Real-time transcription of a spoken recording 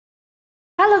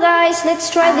Hello guys, let's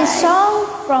try this song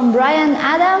from Bryan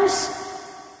Adams,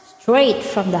 Straight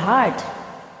from the Heart.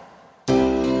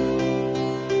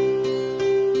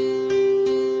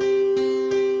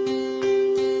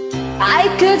 I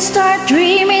could start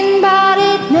dreaming but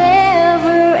it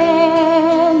never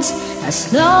ends.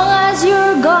 As long as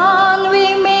you're gone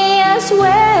we may as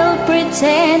well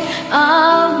pretend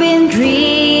I've been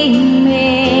dreaming.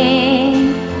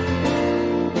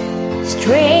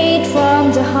 Straight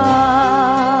from the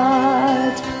heart.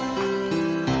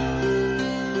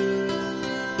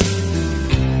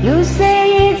 You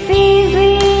say it's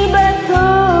easy, but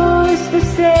who's to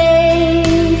say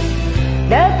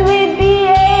that we'd be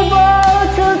able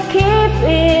to keep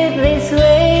it this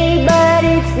way? But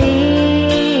it's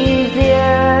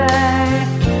easier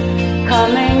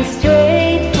coming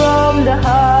straight from the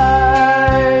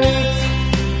heart.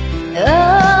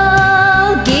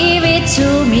 Oh, give it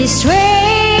to me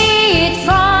straight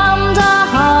from the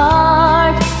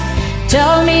heart.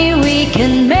 Tell me we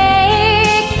can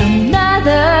make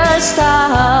another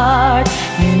start.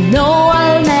 You know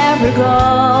I'll never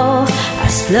go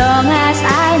as long as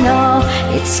I know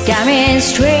it's coming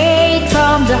straight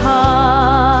from the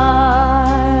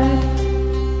heart.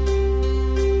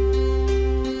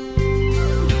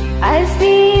 I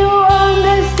see you on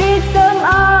the street some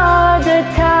other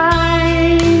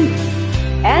time,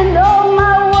 and all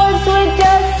my words would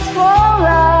just fall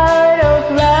out of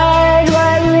line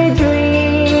while we're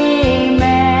dreaming.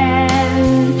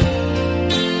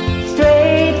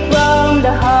 Straight from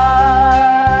the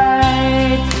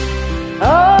heart.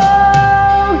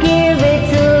 Oh, give it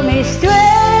to me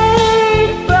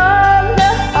straight from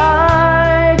the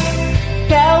heart.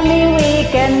 Tell me we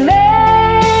can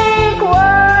make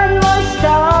one more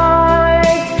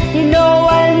start. You know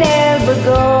I'll never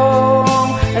go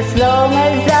as long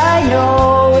as I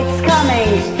know it's coming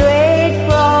straight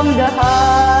from the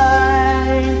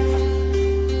heart.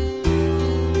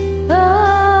 Oh,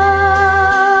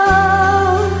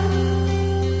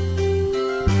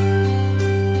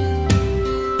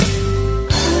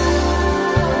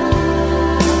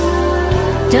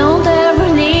 don't ever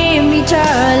leave me,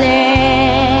 darling.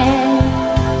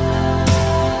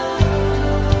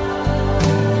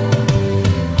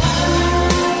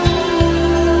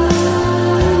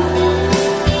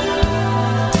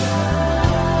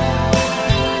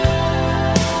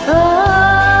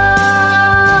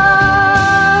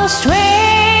 Oh,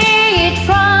 straight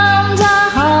from the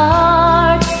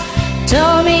heart.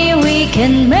 Tell me we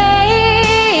can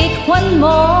make one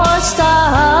more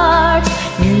start.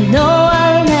 You know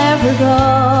I'll never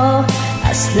go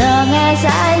as long as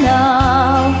I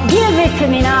know. Give it to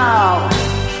me now.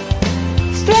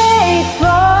 Straight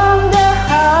from the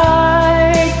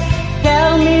heart.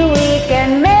 Tell me we can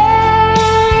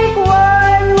make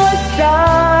one more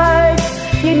start.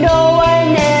 You know I'll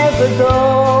never go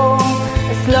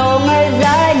as long as I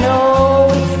know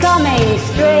it's coming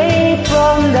straight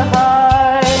from the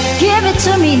heart. Give it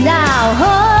to me now.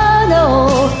 Oh no,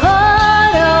 oh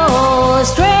no.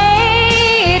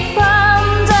 Straight from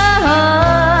the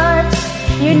heart.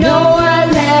 You know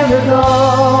I'll never go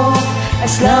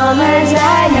as long as I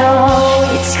know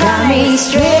it's coming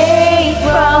straight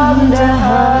from the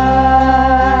heart.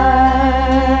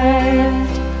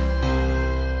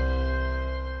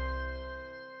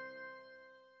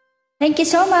 Thank you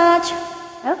so much.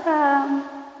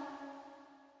 Welcome.